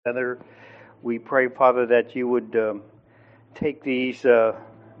together. We pray, Father, that you would take these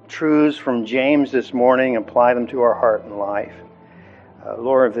truths from James this morning and apply them to our heart and life.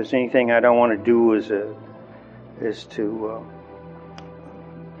 Lord, if there's anything I don't want to do is to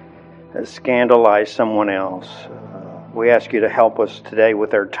scandalize someone else. We ask you to help us today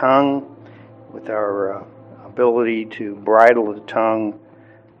with our tongue, with our ability to bridle the tongue.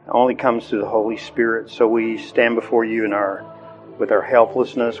 It only comes through the Holy Spirit. So we stand before you with our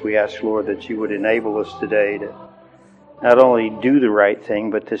helplessness. We ask, Lord, that you would enable us today to not only do the right thing,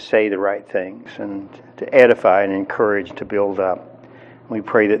 but to say the right things and to edify and encourage, to build up. We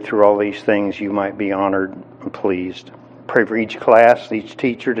pray that through all these things you might be honored and pleased. Pray for each class, each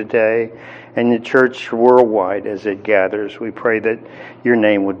teacher today, and the church worldwide as it gathers. We pray that your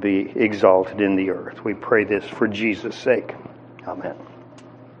name would be exalted in the earth. We pray this for Jesus' sake. Amen.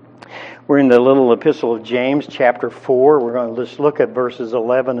 We're in the little epistle of James, chapter 4. We're going to just look at verses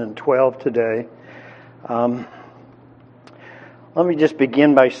 11 and 12 today. Let me just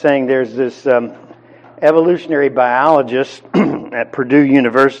begin by saying there's this evolutionary biologist at Purdue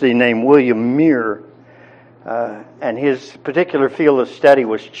University named William Muir, and his particular field of study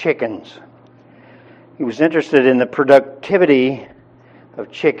was chickens. He was interested in the productivity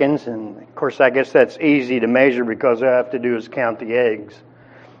of chickens, and of course I guess that's easy to measure because all I have to do is count the eggs.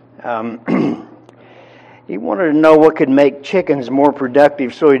 He wanted to know what could make chickens more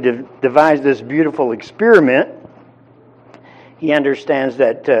productive, so he devised this beautiful experiment. He understands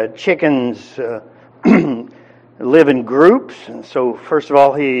that chickens live in groups, and so first of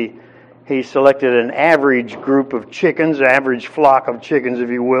all he selected an average group of chickens, an average flock of chickens,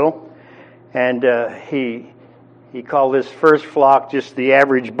 if you will, and he called this first flock just the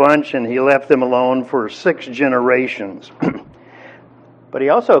average bunch, and he left them alone for 6 generations. But he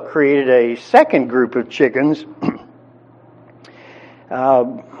also created a second group of chickens,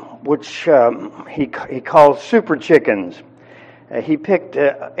 which he called super chickens. He picked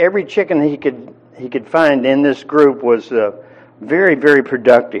every chicken he could find in this group was very, very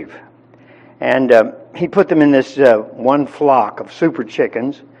productive, and he put them in this one flock of super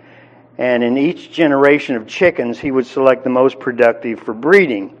chickens. And in each generation of chickens, he would select the most productive for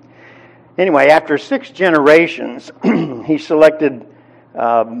breeding. Anyway, after 6 generations, he selected.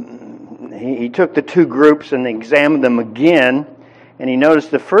 He took the 2 groups and examined them again, and he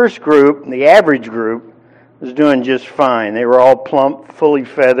noticed the first group, the average group, was doing just fine. They were all plump, fully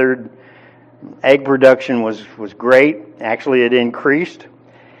feathered. Egg production was great. Actually, it increased.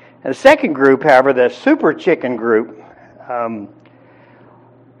 And the second group, however, the super chicken group,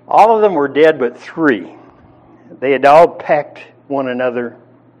 all of them were dead but 3. They had all pecked one another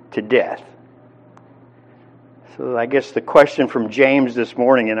to death. So I guess the question from James this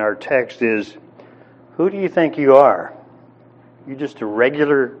morning in our text is, who do you think you are? You just a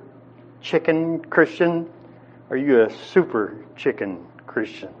regular chicken Christian? Or are you a super chicken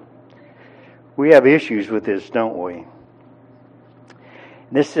Christian? We have issues with this, don't we?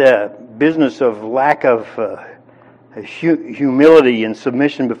 This business of lack of humility and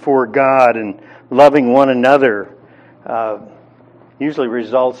submission before God and loving one another usually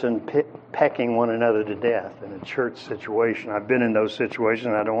results in pecking one another to death in a church situation. I've been in those situations.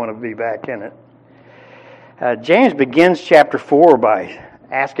 I don't want to be back in it. James begins chapter 4 by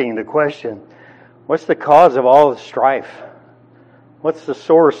asking the question, what's the cause of all the strife? What's the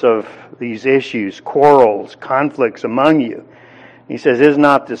source of these issues, quarrels, conflicts among you? He says, is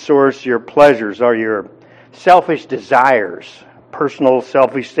not the source your pleasures or your selfish desires, personal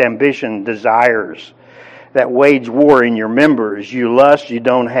selfish ambition desires that wage war in your members? You lust, you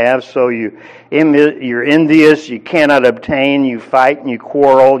don't have, so you're envious, you cannot obtain, you fight and you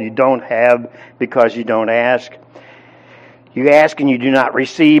quarrel, you don't have because you don't ask. You ask and you do not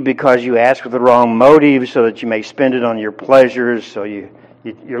receive because you ask with the wrong motive, so that you may spend it on your pleasures. So you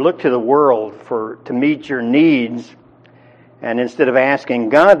look to the world to meet your needs, and instead of asking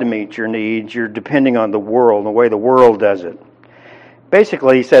God to meet your needs, you're depending on the world, the way the world does it.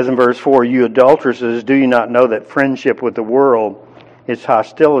 Basically, he says in verse 4, you adulteresses, do you not know that friendship with the world is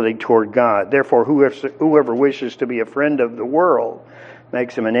hostility toward God? Therefore, whoever wishes to be a friend of the world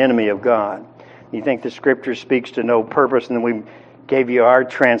makes him an enemy of God. You think the Scripture speaks to no purpose, and then we gave you our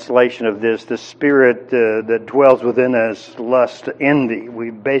translation of this, the spirit that dwells within us, lust, envy. We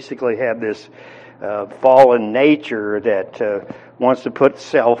basically have this fallen nature that wants to put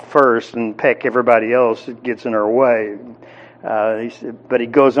self first and peck everybody else that gets in our way. But he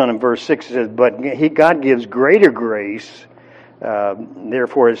goes on in verse 6, he says, but God gives greater grace.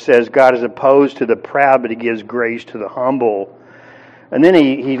 Therefore it says, God is opposed to the proud, but he gives grace to the humble. And then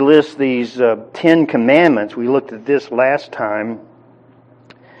he lists these 10 commandments. We looked at this last time.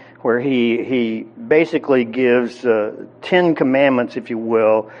 where he basically gives 10 commandments, if you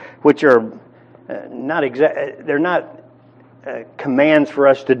will, which are they're not commands for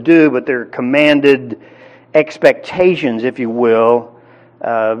us to do, but they're commanded expectations, if you will,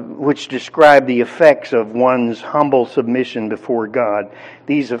 which describe the effects of one's humble submission before God.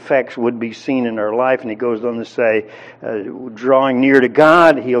 These effects would be seen in our life, and he goes on to say, drawing near to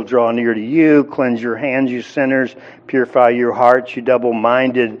God, He'll draw near to you. Cleanse your hands, you sinners. Purify your hearts, you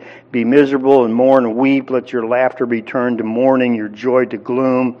double-minded. Be miserable and mourn and weep. Let your laughter be turned to mourning, your joy to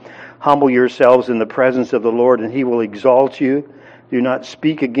gloom. Humble yourselves in the presence of the Lord, and He will exalt you. Do not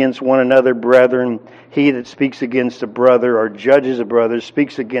speak against one another, brethren. He that speaks against a brother or judges a brother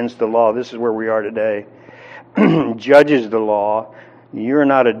speaks against the law. This is where we are today. Judges the law. You're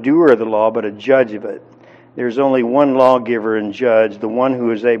not a doer of the law, but a judge of it. There's only one lawgiver and judge, the one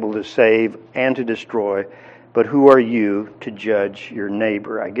who is able to save and to destroy. But who are you to judge your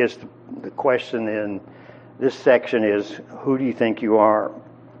neighbor? I guess the question in this section is, who do you think you are?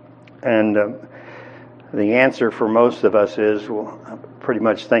 And the answer for most of us is, well, I pretty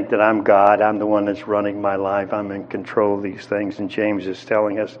much think that I'm God. I'm the one that's running my life. I'm in control of these things. And James is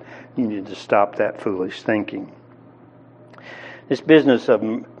telling us, you need to stop that foolish thinking. This business of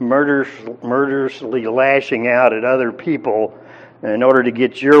murderously lashing out at other people in order to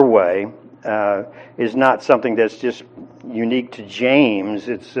get your way is not something that's just unique to James.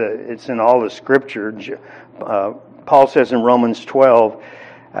 It's in all the Scripture. Paul says in Romans 12,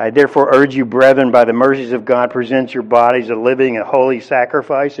 I therefore urge you, brethren, by the mercies of God, present your bodies a living, a holy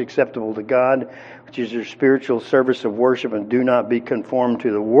sacrifice acceptable to God, which is your spiritual service of worship, and do not be conformed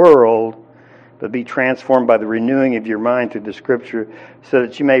to the world, but be transformed by the renewing of your mind through the Scripture, so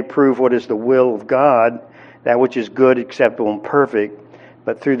that you may prove what is the will of God, that which is good, acceptable, and perfect.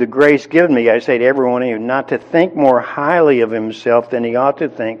 But through the grace given me, I say to everyone of you, not to think more highly of himself than he ought to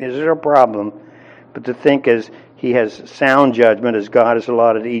think. This is a problem. But to think as he has sound judgment, as God has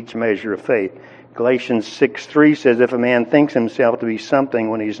allotted each measure of faith. Galatians 6:3 says, if a man thinks himself to be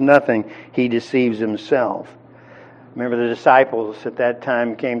something when he's nothing, he deceives himself. Remember, the disciples at that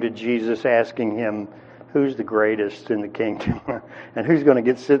time came to Jesus asking him, who's the greatest in the kingdom? And who's going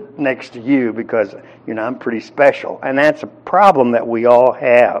to sit next to you? Because, I'm pretty special. And that's a problem that we all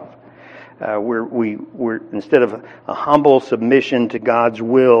have. We're instead of a humble submission to God's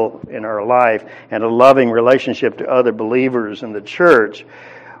will in our life and a loving relationship to other believers in the church,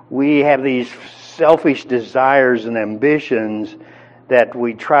 we have these selfish desires and ambitions that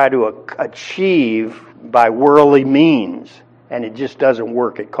we try to achieve by worldly means, and it just doesn't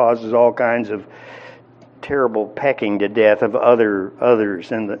work. It causes all kinds of terrible pecking to death of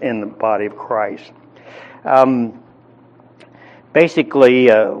others in the body of Christ. Basically,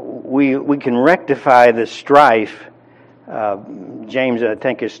 we can rectify the strife. James, I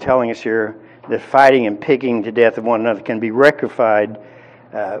think, is telling us here that fighting and picking to death of one another can be rectified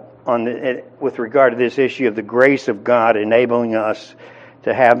with regard to this issue of the grace of God enabling us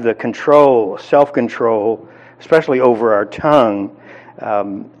to have the control, self-control, especially over our tongue.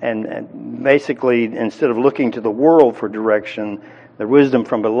 And basically, instead of looking to the world for direction, the wisdom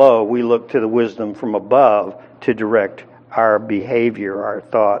from below, we look to the wisdom from above to direct our behavior, our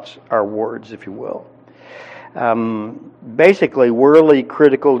thoughts, our words, if you will. Basically, worldly,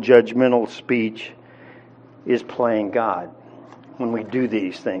 critical, judgmental speech is playing God. When we do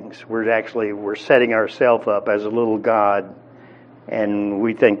these things, we're setting ourselves up as a little God, and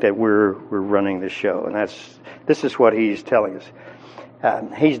we think that we're running the show. And this is what he's telling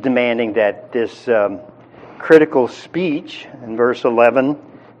us. He's demanding that this critical speech in verse 11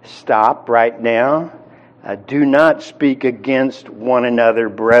 stop right now. Do not speak against one another,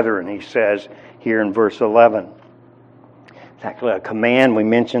 brethren, he says here in verse 11. It's actually a command. We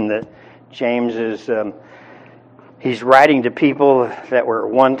mentioned that James is he's writing to people that were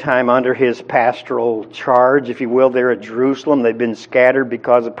at one time under his pastoral charge, if you will. They're at Jerusalem. They've been scattered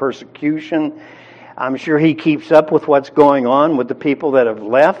because of persecution. I'm sure he keeps up with what's going on with the people that have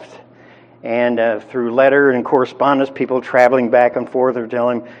left. And through letter and correspondence, people traveling back and forth are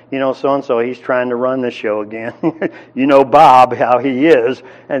telling him, so-and-so, he's trying to run the show again. Bob, how he is.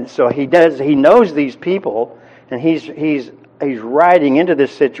 And so he knows these people, and he's riding into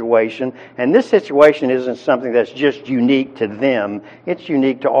this situation. And this situation isn't something that's just unique to them. It's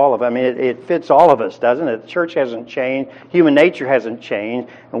unique to all of them. I mean, it fits all of us, doesn't it? The church hasn't changed. Human nature hasn't changed.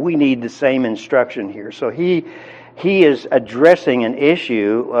 And we need the same instruction here. So he is addressing an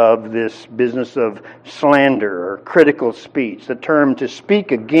issue of this business of slander or critical speech. The term to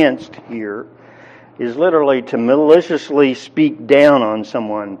speak against here is literally to maliciously speak down on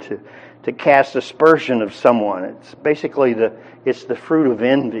someone, to cast aspersion of someone. It's basically it's the fruit of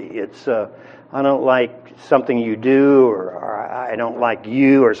envy. It's I don't like something you do, or I don't like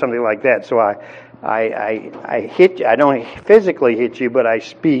you, or something like that. So I hit you. I don't physically hit you, but I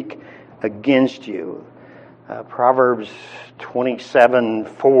speak against you. Proverbs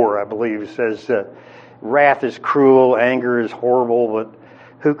 27:4, I believe, says, "Wrath is cruel, anger is horrible, but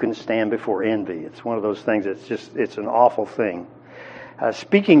who can stand before envy?" It's one of those things. It's an awful thing.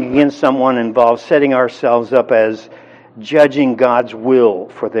 Speaking against someone involves setting ourselves up as judging God's will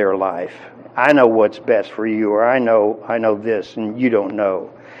for their life. I know what's best for you, or I know this, and you don't know.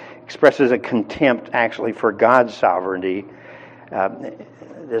 Expresses a contempt, actually, for God's sovereignty.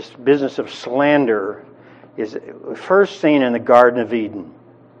 This business of slander is first seen in the Garden of Eden.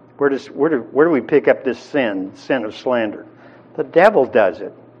 Where do we pick up this sin of slander? The devil does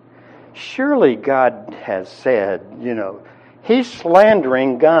it. Surely God has said, he's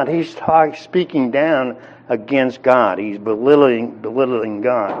slandering God. He's speaking down against God. He's belittling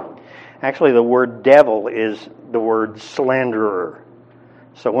God. Actually, the word devil is the word slanderer.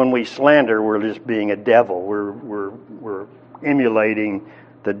 So when we slander, we're just being a devil. We're emulating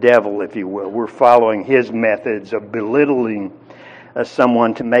the devil, if you will. We're following his methods of belittling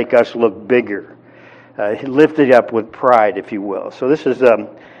someone to make us look bigger, lifted up with pride, if you will. So this is, and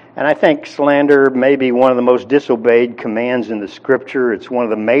I think slander may be one of the most disobeyed commands in the Scripture. It's one of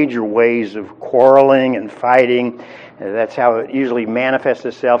the major ways of quarreling and fighting. That's how it usually manifests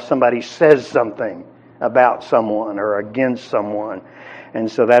itself. Somebody says something about someone or against someone, and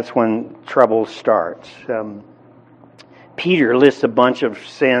so that's when trouble starts. Peter lists a bunch of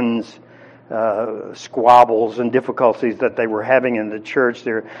sins, squabbles and difficulties that they were having in the church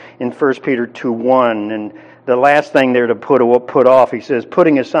there in 1 Peter 2:1. And the last thing there to put off, he says,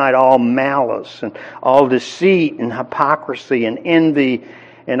 putting aside all malice and all deceit and hypocrisy and envy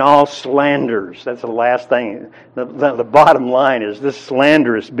and all slanders. That's the last thing. The bottom line is this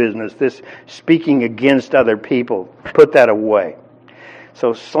slanderous business, this speaking against other people. Put that away.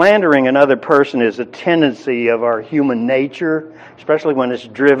 So slandering another person is a tendency of our human nature, especially when it's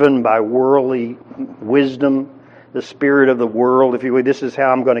driven by worldly wisdom, the spirit of the world. If you would, this is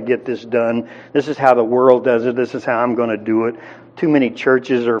how I'm going to get this done. This is how the world does it. This is how I'm going to do it. Too many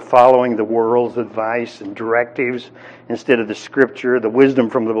churches are following the world's advice and directives instead of the Scripture, the wisdom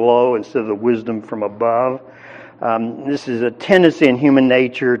from below instead of the wisdom from above. This is a tendency in human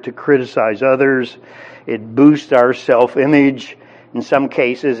nature to criticize others. It boosts our self-image. In some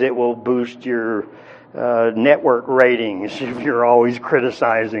cases, it will boost your network ratings if you're always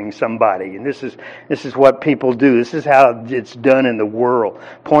criticizing somebody. And this is what people do. This is how it's done in the world.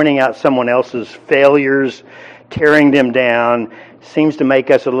 Pointing out someone else's failures, tearing them down, seems to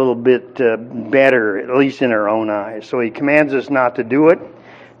make us a little bit better, at least in our own eyes. So he commands us not to do it.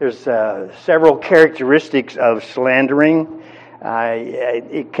 There's several characteristics of slandering.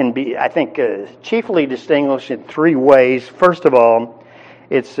 It can be, I think, chiefly distinguished in three ways. First of all,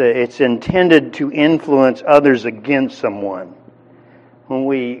 it's intended to influence others against someone. When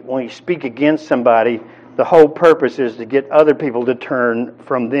we speak against somebody, the whole purpose is to get other people to turn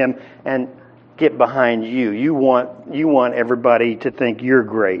from them and get behind you. You want everybody to think you're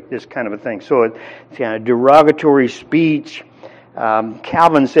great. This kind of a thing. So it's kind of derogatory speech.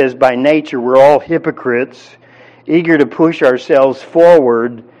 Calvin says, by nature we're all hypocrites, eager to push ourselves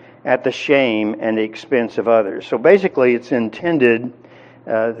forward at the shame and the expense of others. So basically it's intended,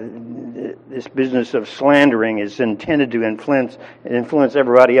 this business of slandering is intended to influence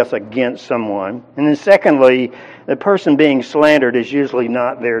everybody else against someone. And then secondly, the person being slandered is usually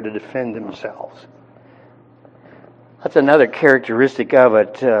not there to defend themselves. That's another characteristic of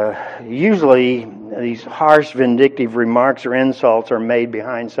it. Usually these harsh, vindictive remarks or insults are made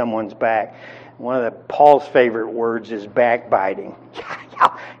behind someone's back. One of Paul's favorite words is backbiting.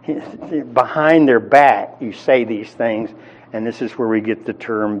 Behind their back, you say these things, and this is where we get the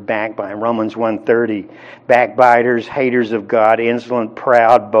term backbiting. Romans 1:30, backbiters, haters of God, insolent,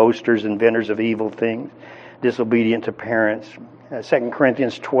 proud, boasters, inventors of evil things, disobedient to parents. 2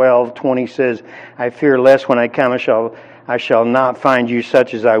 Corinthians 12:20 says, I fear lest when I come I shall not find you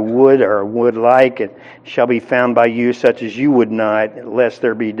such as I would or would like, and shall be found by you such as you would not, lest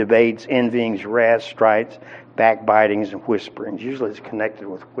there be debates, envyings, wrath, strifes, backbitings, and whisperings. Usually it's connected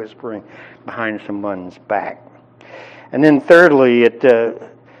with whispering behind someone's back. And then thirdly,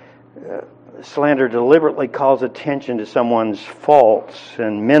 slander deliberately calls attention to someone's faults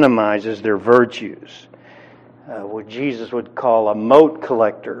and minimizes their virtues. What Jesus would call a mote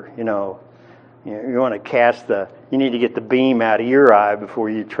collector, You want to cast you need to get the beam out of your eye before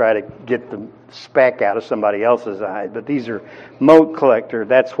you try to get the speck out of somebody else's eye. But these are mote collector.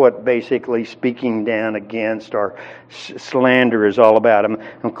 That's what basically speaking down against or slander is all about.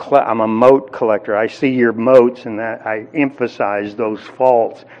 I'm a mote collector. I see your motes and that I emphasize those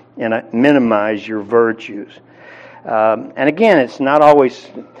faults and I minimize your virtues. And again, it's not always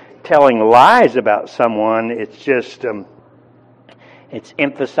telling lies about someone. It's just it's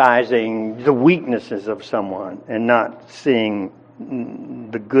emphasizing the weaknesses of someone and not seeing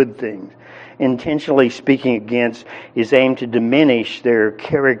the good things. Intentionally speaking against is aimed to diminish their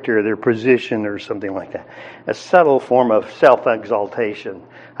character, their position, or something like that. A subtle form of self-exaltation.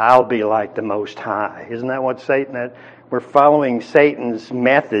 I'll be like the Most High. Isn't that what Satan? We're following Satan's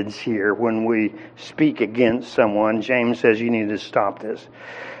methods here when we speak against someone. James says you need to stop this.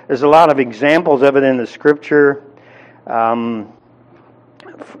 There's a lot of examples of it in the Scripture.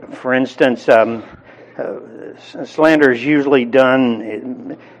 For instance, slander is usually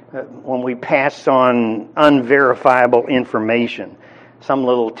done when we pass on unverifiable information, some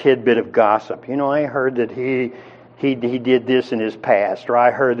little tidbit of gossip. I heard that he did this in his past, or I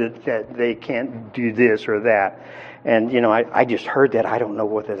heard that they can't do this or that. And, I just heard that. I don't know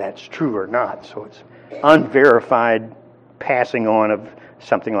whether that's true or not. So it's unverified passing on of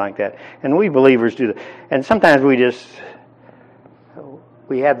something like that. And we believers do that. And sometimes we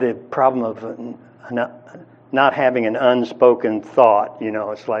have the problem of not having an unspoken thought.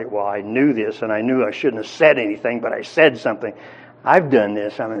 It's like, well, I knew this and I knew I shouldn't have said anything, but I said something. I've done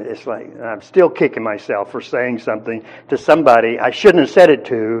this. It's like I'm still kicking myself for saying something to somebody I shouldn't have said it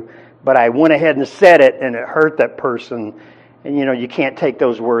to, but I went ahead and said it and it hurt that person. And, you can't take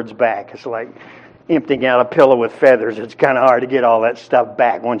those words back. It's like emptying out a pillow with feathers. It's kind of hard to get all that stuff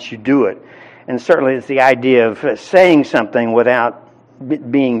back once you do it. And certainly it's the idea of saying something without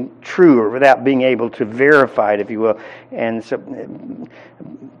being true or without being able to verify it, if you will. And so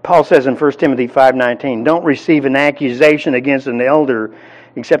Paul says in 1 Timothy 5:19, don't receive an accusation against an elder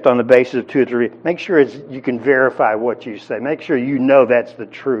except on the basis of 2 or 3. Make sure you can verify what you say. Make sure you know that's the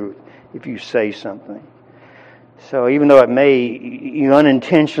truth if you say something. So even though you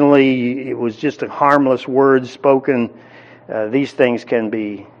unintentionally, it was just a harmless word spoken, these things can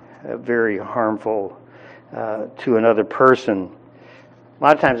be very harmful to another person. A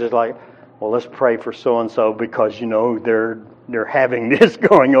lot of times it's like, well, let's pray for so-and-so because, they're having this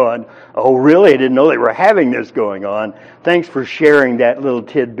going on. Oh, really? I didn't know they were having this going on. Thanks for sharing that little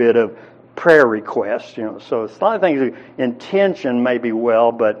tidbit of prayer request. So it's a lot of things. Intention may be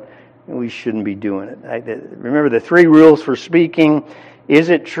well, but we shouldn't be doing it. Remember the 3 rules for speaking. Is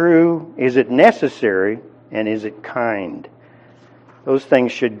it true? Is it necessary? And is it kind? Those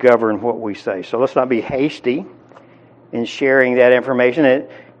things should govern what we say. So let's not be hasty in sharing that information. A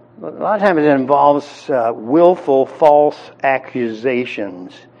lot of times it involves willful false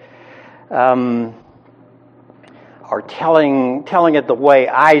accusations, or telling it the way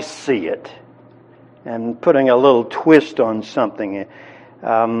I see it, and putting a little twist on something.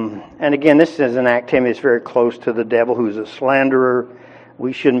 And again, this is an activity that's very close to the devil, who's a slanderer.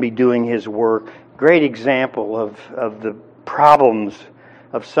 We shouldn't be doing his work. Great example of the problems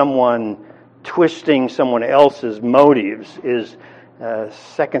of someone twisting someone else's motives is 2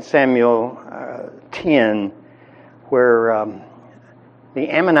 Samuel 10, where the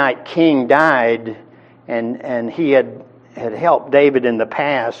Ammonite king died, and he had helped David in the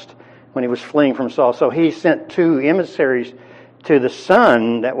past when he was fleeing from Saul. So he sent 2 emissaries to the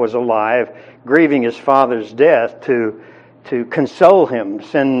son that was alive, grieving his father's death, to console him,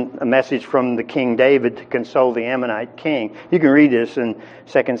 send a message from the King David to console the Ammonite king. You can read this in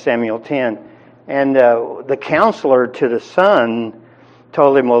 2 Samuel 10. And the counselor to the son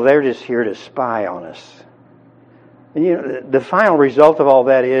told him, well, they're just here to spy on us. And the final result of all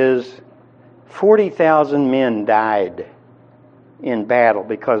that is 40,000 men died in battle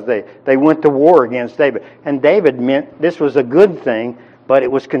because they went to war against David. And David meant this was a good thing, but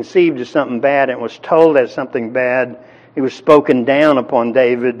it was conceived as something bad, and it was told as something bad. It was spoken down upon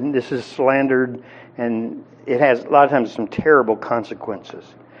David, and this is slandered, and it has a lot of times some terrible consequences.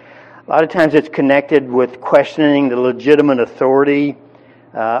 A lot of times it's connected with questioning the legitimate authority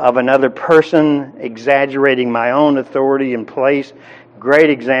of another person, exaggerating my own authority and place. Great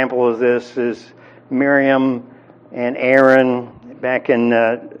example of this is Miriam and Aaron back in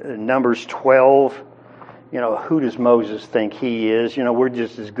Numbers 12. Who does Moses think he is? We're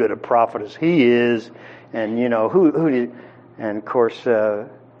just as good a prophet as he is. And, who did... And, of course,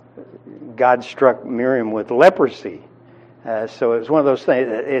 God struck Miriam with leprosy. So it's one of those things.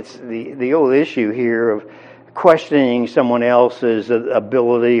 It's the old issue here of questioning someone else's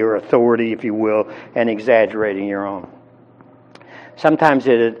ability or authority, if you will, and exaggerating your own. Sometimes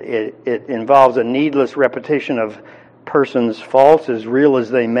it involves a needless repetition of person's faults, as real as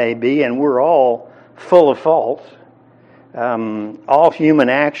they may be, and we're all full of faults. All human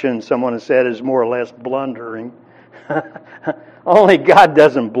action, someone has said, is more or less blundering. Only God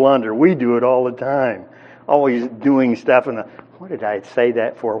doesn't blunder. We do it all the time. Always doing stuff and what did I say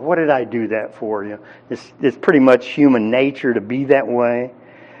that for? What did I do that for? You know, it's pretty much human nature to be that way.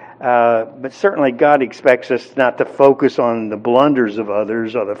 But certainly God expects us not to focus on the blunders of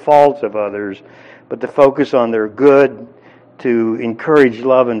others or the faults of others, but to focus on their good, to encourage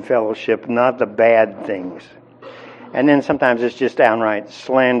love and fellowship, not the bad things. And then sometimes it's just downright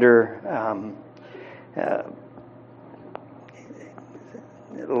slander,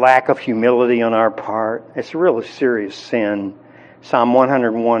 lack of humility on our part. It's a really serious sin. Psalm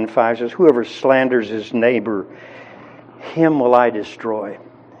 101:5 says, "Whoever slanders his neighbor, him will I destroy."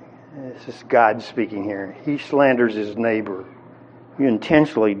 This is God speaking here. He slanders his neighbor. You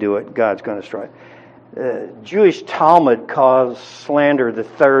intentionally do it, God's going to destroy it. Jewish Talmud calls slander the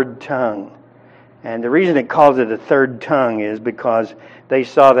third tongue. And the reason it calls it a third tongue is because they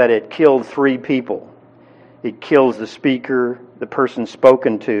saw that it killed three people. It kills the speaker, the person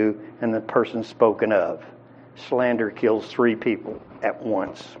spoken to, and the person spoken of. Slander kills three people at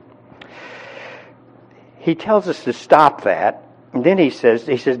once. He tells us to stop that. And then he says,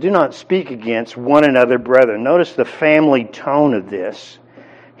 do not speak against one another, brethren. Notice the family tone of this.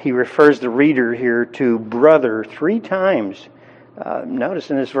 He refers the reader here to brother 3 times. Notice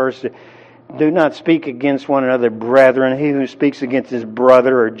in this verse, do not speak against one another, brethren. He who speaks against his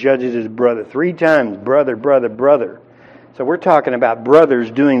brother or judges his brother 3 times, brother, brother, brother. So we're talking about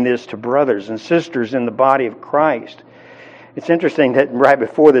brothers doing this to brothers and sisters in the body of Christ. It's interesting that right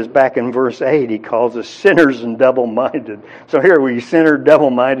before this, back in verse 8, he calls us sinners and double-minded. So here we sinner,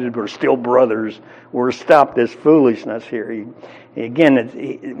 double-minded, we're still brothers. We're stop this foolishness here.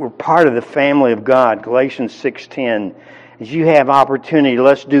 We're part of the family of God. Galatians 6:10. As you have opportunity,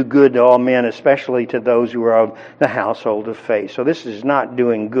 let's do good to all men, especially to those who are of the household of faith. So this is not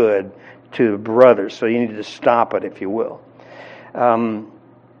doing good to brothers. So you need to stop it, if you will.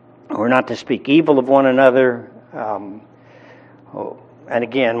 We're not to speak evil of one another. And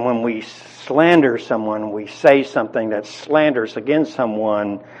again, when we slander someone, we say something that's slanderous against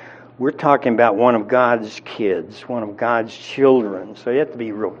someone, we're talking about one of God's kids, one of God's children. So you have to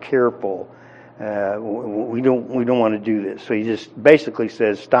be real careful. We don't want to do this. So he just basically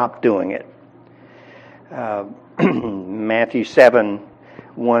says, stop doing it. Matthew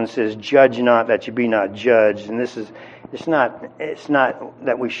 7:1 says, "Judge not that you be not judged." And it's not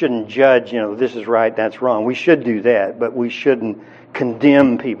that we shouldn't judge, this is right, that's wrong. We should do that, but we shouldn't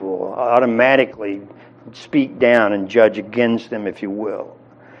condemn people, automatically speak down and judge against them, if you will.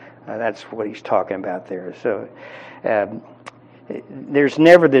 That's what he's talking about there. So there's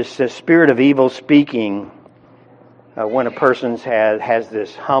never this spirit of evil speaking when a person has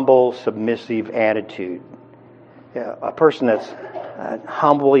this humble, submissive attitude. A person that's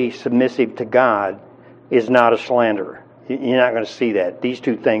humbly submissive to God is not a slanderer. You're not going to see that. These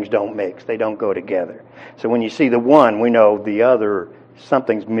two things don't mix. They don't go together. So when you see the one, we know the other,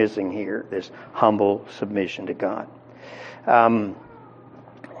 something's missing here, this humble submission to God.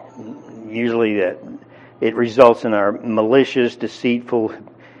 Usually it results in our malicious, deceitful,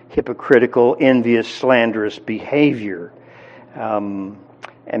 hypocritical, envious, slanderous behavior. And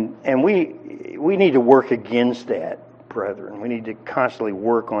we need to work against that, brethren. We need to constantly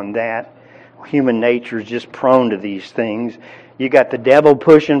work on that. Human nature is just prone to these things. You got the devil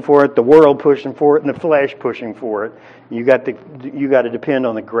pushing for it, the world pushing for it, and the flesh pushing for it. You got to depend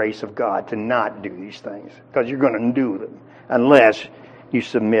on the grace of God to not do these things, because you're going to do them unless you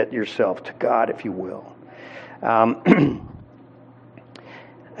submit yourself to God, if you will.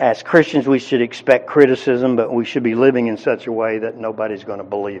 As Christians, we should expect criticism, but we should be living in such a way that nobody's going to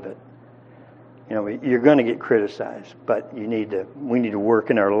believe it. You're going to get criticized, but we need to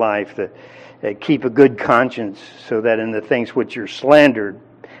work in our life to keep a good conscience, so that in the things which you're slandered,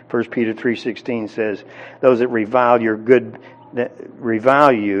 1 Peter 3:16 says, those that revile your good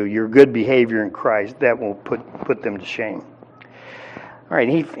behavior in Christ, that will put them to shame. All right,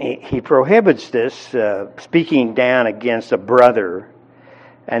 he prohibits this, speaking down against a brother.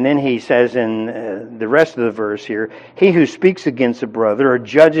 And then he says in the rest of the verse here, he who speaks against a brother or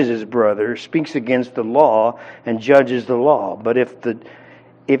judges his brother speaks against the law and judges the law. But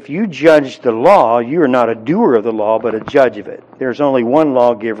if you judge the law, you are not a doer of the law, but a judge of it. There's only one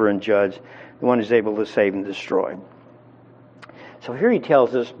lawgiver and judge, the one who's able to save and destroy. So here he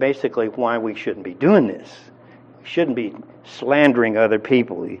tells us basically why we shouldn't be doing this. shouldn't be slandering other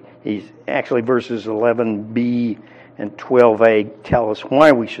people. He's actually verses 11b and 12a tell us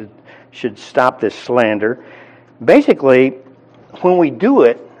why we should stop this slander. Basically, when we do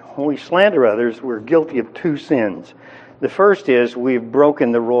it, when we slander others, we're guilty of two sins. The first is we've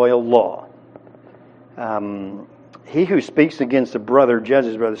broken the royal law. He who speaks against a brother,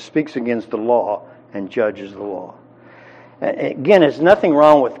 judges brother, speaks against the law and judges the law. Again, there's nothing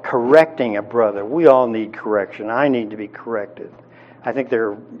wrong with correcting a brother. We all need correction. I need to be corrected. I think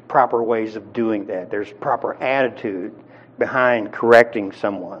there are proper ways of doing that. There's proper attitude behind correcting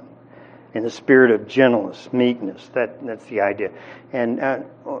someone in the spirit of gentleness, meekness. That's the idea. And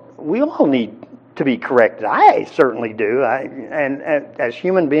we all need to be corrected. I certainly do. And as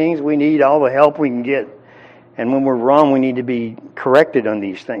human beings, we need all the help we can get. And when we're wrong, we need to be corrected on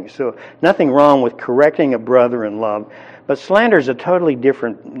these things. So nothing wrong with correcting a brother in love. But slander is a totally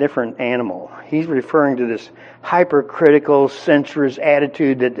different animal. He's referring to this hypercritical, censorious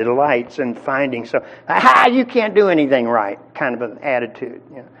attitude that delights in finding you can't do anything right kind of an attitude.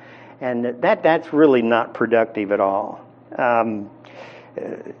 You know? And that's really not productive at all. The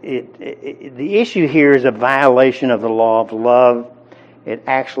issue here is a violation of the law of love. It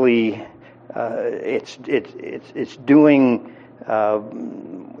actually it's doing.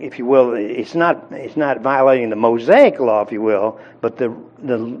 If you will, it's not violating the Mosaic law, if you will, but the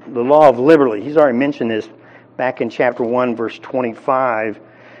law of liberty. He's already mentioned this back in chapter 1, verse 25.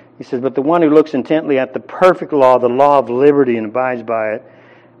 He says, "But the one who looks intently at the perfect law, the law of liberty, and abides by it,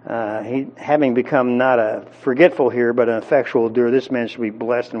 he having become not a forgetful hearer, but an effectual doer, this man shall be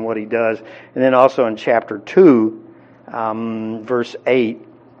blessed in what he does." And then also in chapter 2, verse 8.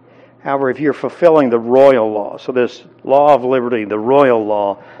 However, if you're fulfilling the royal law, so this law of liberty, the royal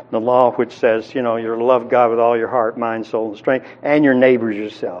law, the law which says, you're to love God with all your heart, mind, soul, and strength, and your neighbor as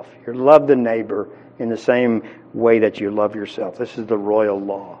yourself. You love the neighbor in the same way that you love yourself. This is the royal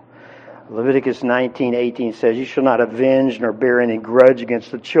law. Leviticus 19:18 says, "You shall not avenge nor bear any grudge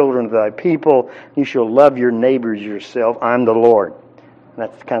against the children of thy people. You shall love your neighbor as yourself. I'm the Lord." And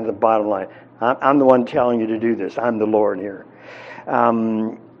that's kind of the bottom line. I'm the one telling you to do this. I'm the Lord here.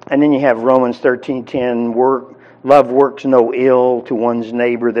 And then you have Romans 13:10, love works no ill to one's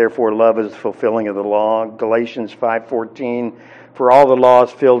neighbor, therefore love is fulfilling of the law. Galatians 5:14, for all the law is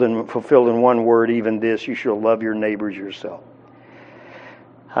fulfilled in one word, even this, you shall love your neighbors yourself.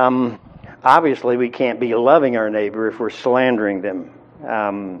 Obviously, we can't be loving our neighbor if we're slandering them.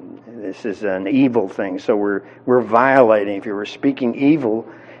 This is an evil thing, so we're violating. If you were speaking evil,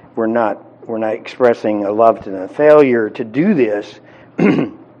 we're not expressing a love to them. Failure to do this.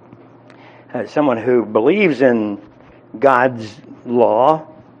 Someone who believes in God's law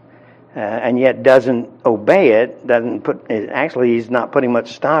and yet doesn't obey it, he's not putting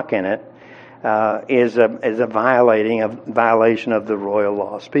much stock in it, is a violation of the royal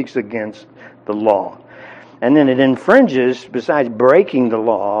law. Speaks against the law. And then it infringes, besides breaking the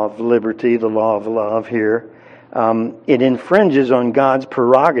law of liberty, the law of love here, it infringes on God's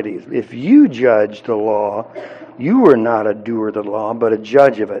prerogative. If you judge the law, you are not a doer of the law, but a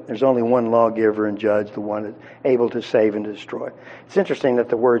judge of it. There's only one lawgiver and judge, the one that's able to save and destroy. It's interesting that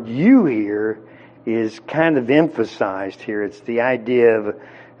the word "you" here is kind of emphasized here. It's the idea of,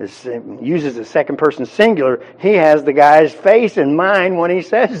 it uses the second person singular. He has the guy's face in mind when he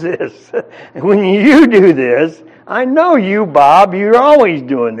says this. When you do this, I know you, Bob, you're always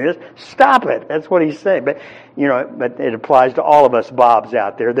doing this. Stop it. That's what he's saying. But it applies to all of us Bobs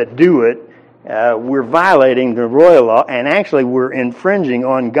out there that do it. We're violating the royal law, and actually we're infringing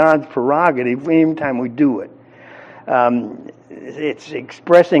on God's prerogative any time we do it. It's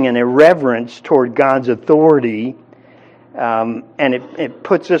expressing an irreverence toward God's authority, and it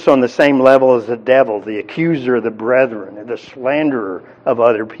puts us on the same level as the devil, the accuser of the brethren, the slanderer of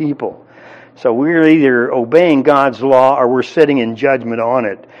other people. So we're either obeying God's law or we're sitting in judgment on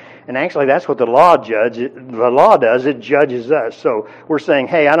it. And actually, that's what the law does. It judges us. So we're saying,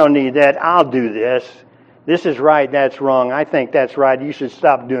 hey, I don't need that. I'll do this. This is right. That's wrong. I think that's right. You should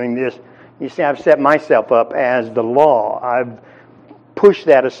stop doing this. You see, I've set myself up as the law. I've pushed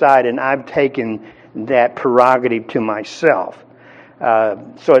that aside, and I've taken that prerogative to myself.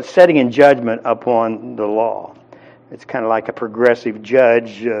 So it's setting in judgment upon the law. It's kind of like a progressive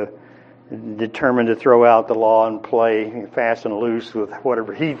judge determined to throw out the law and play fast and loose with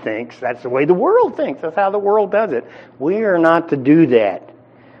whatever he thinks. That's the way the world thinks. That's how the world does it. We are not to do that.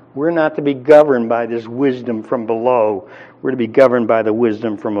 We're not to be governed by this wisdom from below. We're to be governed by the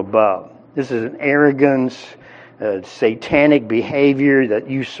wisdom from above. This is an arrogance, satanic behavior that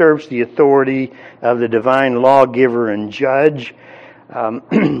usurps the authority of the divine lawgiver and judge.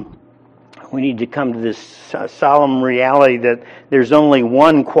 We need to come to this solemn reality that there's only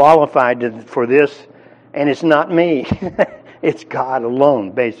one qualified for this, and it's not me. It's God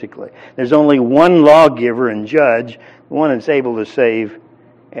alone, basically. There's only one lawgiver and judge, one that's able to save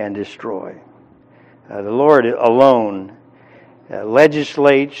and destroy. The Lord alone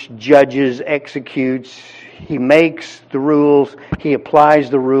legislates, judges, executes. He makes the rules. He applies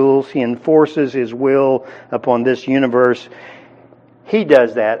the rules. He enforces His will upon this universe. He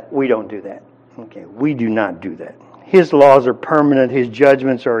does that. We don't do that. Okay, we do not do that. His laws are permanent. His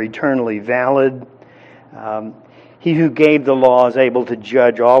judgments are eternally valid. He who gave the law is able to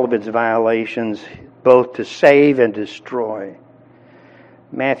judge all of its violations, both to save and destroy.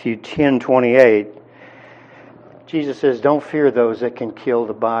 Matthew 10:28, Jesus says, "Don't fear those that can kill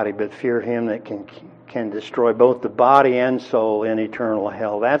the body, but fear Him that can destroy both the body and soul in eternal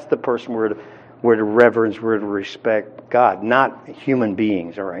hell." That's the person we're to reverence, we're to respect God, not human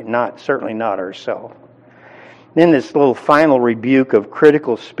beings, all right? Certainly not ourselves. Then this little final rebuke of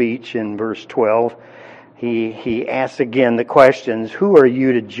critical speech in verse 12, he asks again the questions, who are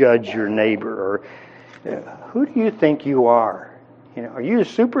you to judge your neighbor? Or who do you think you are? Are you a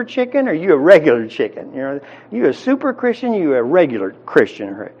super chicken or are you a regular chicken? Are you a super Christian or are you a regular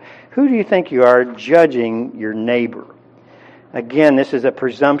Christian? Who do you think you are judging your neighbor? Again, this is a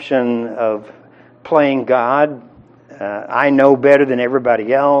presumption of playing God. I know better than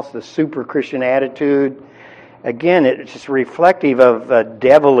everybody else, the super Christian attitude. Again, it's just reflective of a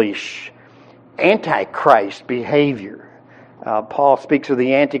devilish Antichrist behavior. Paul speaks of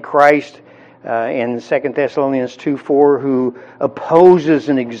the Antichrist in 2 Thessalonians 2:4, who opposes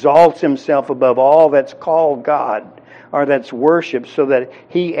and exalts himself above all that's called God or that's worshipped, so that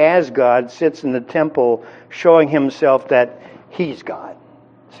he as God sits in the temple showing himself that he's God.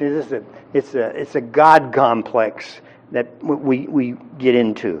 See, it's a God complex that we get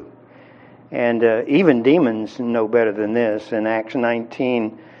into. And even demons know better than this. In Acts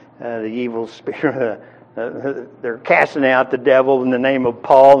 19, the evil spirit, they're casting out the devil in the name of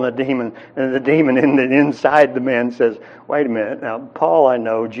Paul, and the demon inside the man says, "Wait a minute, now Paul I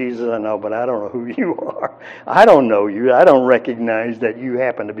know, Jesus I know, but I don't know who you are. I don't know you. I don't recognize that you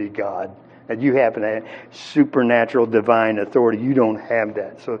happen to be God, that you happen to have supernatural divine authority. You don't have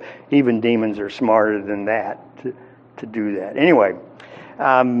that." So even demons are smarter than that to do that. Anyway,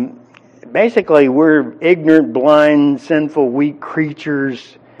 basically we're ignorant, blind, sinful, weak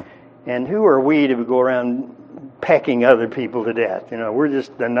creatures. And who are we to go around pecking other people to death? We're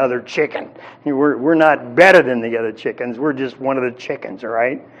just another chicken. We're not better than the other chickens. We're just one of the chickens, all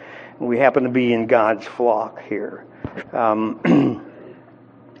right? We happen to be in God's flock here.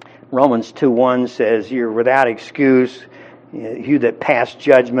 Romans 2:1 says, "You're without excuse, you that pass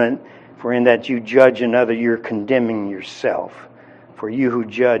judgment, for in that you judge another, you're condemning yourself. For you who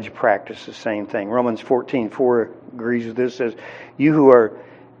judge practice the same thing." Romans 14:4 agrees with this, says, who are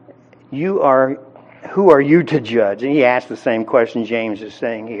you to judge? And he asked the same question James is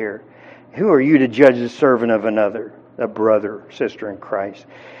saying here. Who are you to judge the servant of another, a brother, sister in Christ?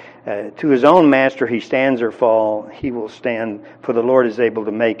 To his own master he stands or fall, he will stand, for the Lord is able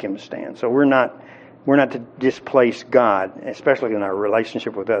to make him stand. So we're not to displace God, especially in our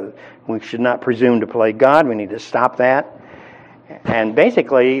relationship with others. We should not presume to play God. We need to stop that. And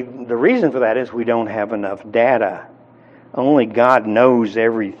basically, the reason for that is we don't have enough data. Only God knows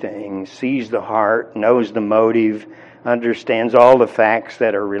everything, sees the heart, knows the motive, understands all the facts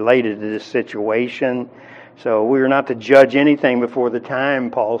that are related to this situation. So we are not to judge anything before the time,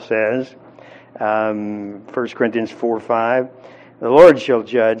 Paul says. 1 Corinthians 4:5. The Lord shall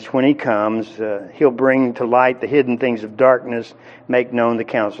judge when He comes. He'll bring to light the hidden things of darkness, make known the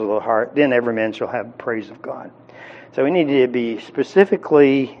counsel of the heart. Then every man shall have praise of God. So we need to be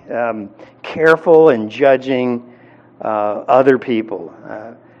specifically careful in judging other people.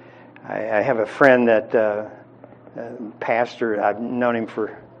 I have a friend that pastor. I've known him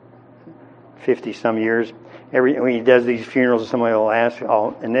for 50-some years. When he does these funerals, somebody will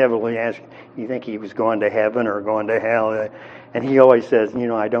I'll inevitably ask, "You think he was going to heaven or going to hell?" And he always says,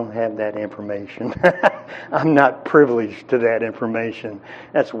 "I don't have that information. I'm not privileged to that information.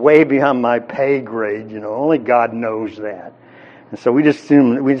 That's way beyond my pay grade. Only God knows that." And so we just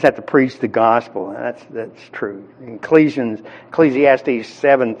have to preach the gospel. That's true. In Ecclesiastes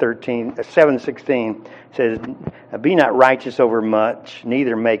 7:16 says, "Be not righteous over much,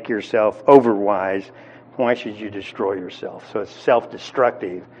 neither make yourself overwise. Why should you destroy yourself?" So it's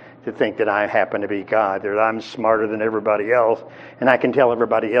self-destructive to think that I happen to be God, that I'm smarter than everybody else, and I can tell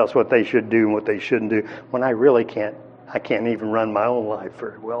everybody else what they should do and what they shouldn't do, when I really can't. I can't even run my own life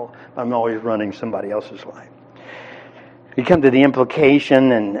very well. I'm always running somebody else's life. We come to the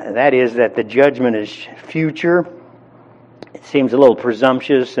implication, and that is that the judgment is future. It seems a little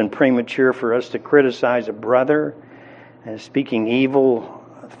presumptuous and premature for us to criticize a brother and speaking evil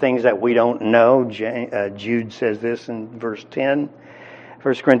of things that we don't know. Jude says this in verse 10.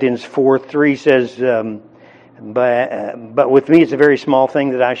 1 Corinthians 4:3 says, but with me it's a very small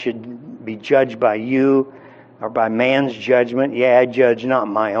thing that I should be judged by you or by man's judgment. Yeah, I judge not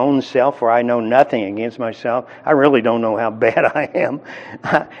my own self, for I know nothing against myself. I really don't know how bad I am.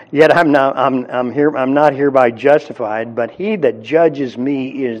 Yet I'm not hereby justified, but he that judges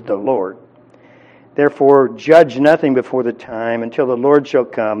me is the Lord. Therefore judge nothing before the time until the Lord shall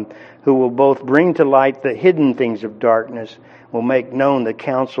come, who will both bring to light the hidden things of darkness, will make known the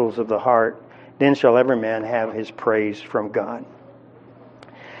counsels of the heart. Then shall every man have his praise from God.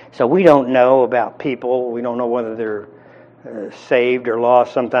 So we don't know about people. We don't know whether they're saved or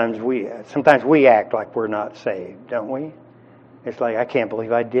lost. Sometimes we act like we're not saved, don't we? It's like, I can't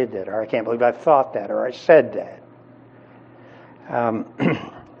believe I did that, or I can't believe I thought that, or I said that.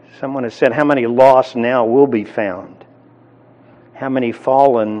 Someone has said, how many lost now will be found? How many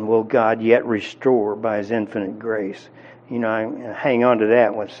fallen will God yet restore by His infinite grace? You know, I hang on to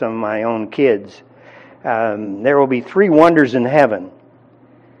that with some of my own kids. There will be 3 wonders in heaven.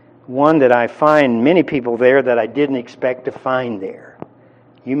 One, that I find many people there that I didn't expect to find there.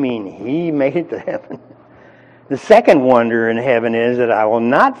 You mean He made it to heaven? The second wonder in heaven is that I will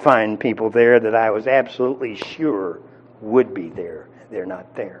not find people there that I was absolutely sure would be there. They're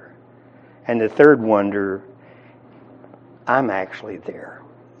not there. And the third wonder, I'm actually there.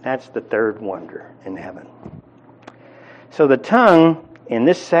 That's the third wonder in heaven. So the tongue, in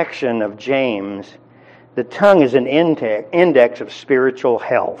this section of James, the tongue is an index of spiritual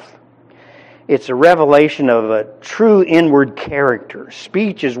health. It's a revelation of a true inward character.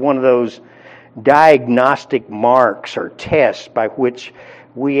 Speech is one of those diagnostic marks or tests by which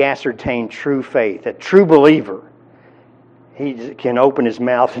we ascertain true faith. A true believer, he can open his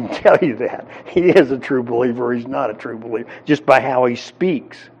mouth and tell you that. He is a true believer or he's not a true believer, just by how he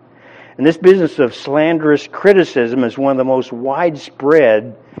speaks. And this business of slanderous criticism is one of the most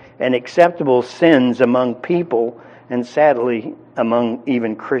widespread and acceptable sins among people, and sadly among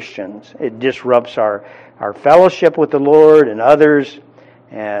even Christians. It disrupts our fellowship with the Lord and others.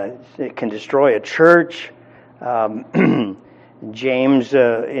 It can destroy a church. James,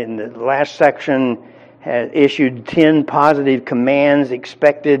 in the last section, has issued 10 positive commands,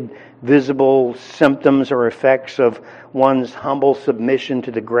 expected visible symptoms or effects of one's humble submission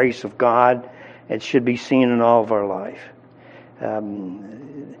to the grace of God. It should be seen in all of our life.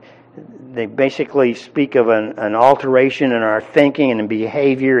 They basically speak of an alteration in our thinking and in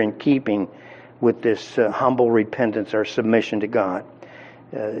behavior in keeping with this humble repentance or submission to God.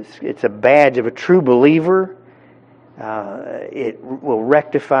 It's a badge of a true believer. It will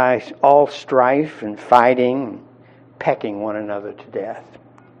rectify all strife and fighting, pecking one another to death.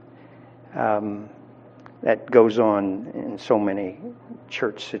 That goes on in so many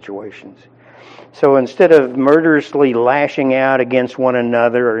church situations. So instead of murderously lashing out against one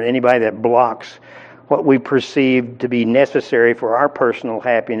another or anybody that blocks what we perceive to be necessary for our personal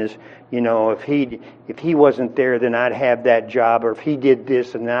happiness, you know, if he wasn't there, then I'd have that job, or if he did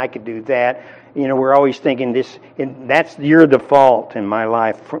this, and then I could do that. You know, we're always thinking this, and you're the fault in my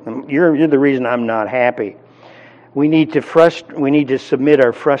life. You're the reason I'm not happy. We need to submit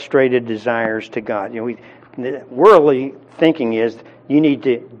our frustrated desires to God. You know, worldly thinking is you need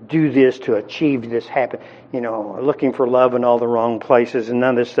to do this to achieve this happen. You know, looking for love in all the wrong places, and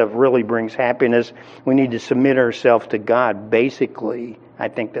none of this stuff really brings happiness. We need to submit ourselves to God. Basically, I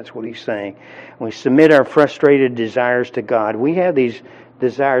think that's what he's saying. When we submit our frustrated desires to God, we have these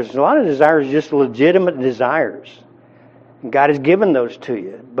desires. A lot of desires are just legitimate desires. God has given those to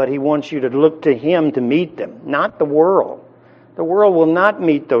you, but He wants you to look to Him to meet them, not the world. The world will not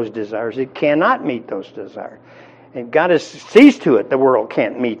meet those desires. It cannot meet those desires. And God has ceased to it. The world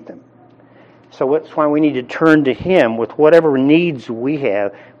can't meet them. So that's why we need to turn to Him with whatever needs we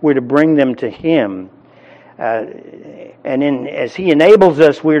have. We're to bring them to Him. And then as He enables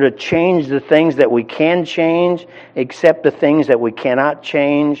us, we're to change the things that we can change, accept the things that we cannot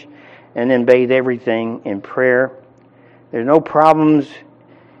change, and then bathe everything in prayer. There's no problems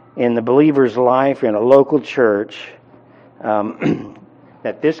in the believer's life in a local church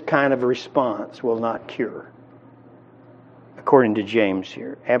that this kind of response will not cure. According to James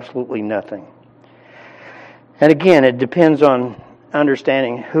here, absolutely nothing. And again, it depends on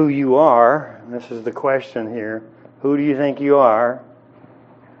understanding who you are. This is the question here. Who do you think you are?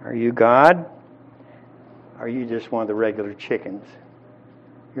 Are you God? Are you just one of the regular chickens?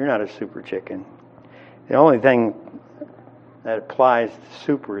 You're not a super chicken. The only thing that applies to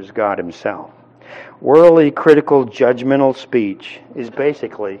super is God himself. Worldly, critical, judgmental speech is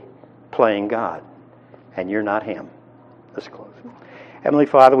basically playing God, and you're not him. Let's close. Heavenly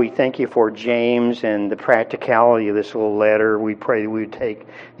Father, we thank you for James and the practicality of this little letter. We pray that we would take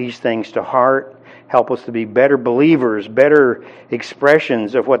these things to heart. Help us to be better believers, better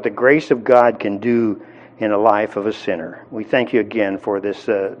expressions of what the grace of God can do in the life of a sinner. We thank you again for this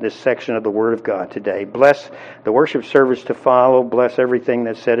section of the Word of God today. Bless the worship service to follow. Bless everything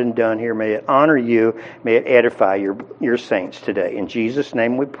that's said and done here. May it honor you. May it edify your saints today. In Jesus'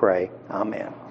 name we pray. Amen.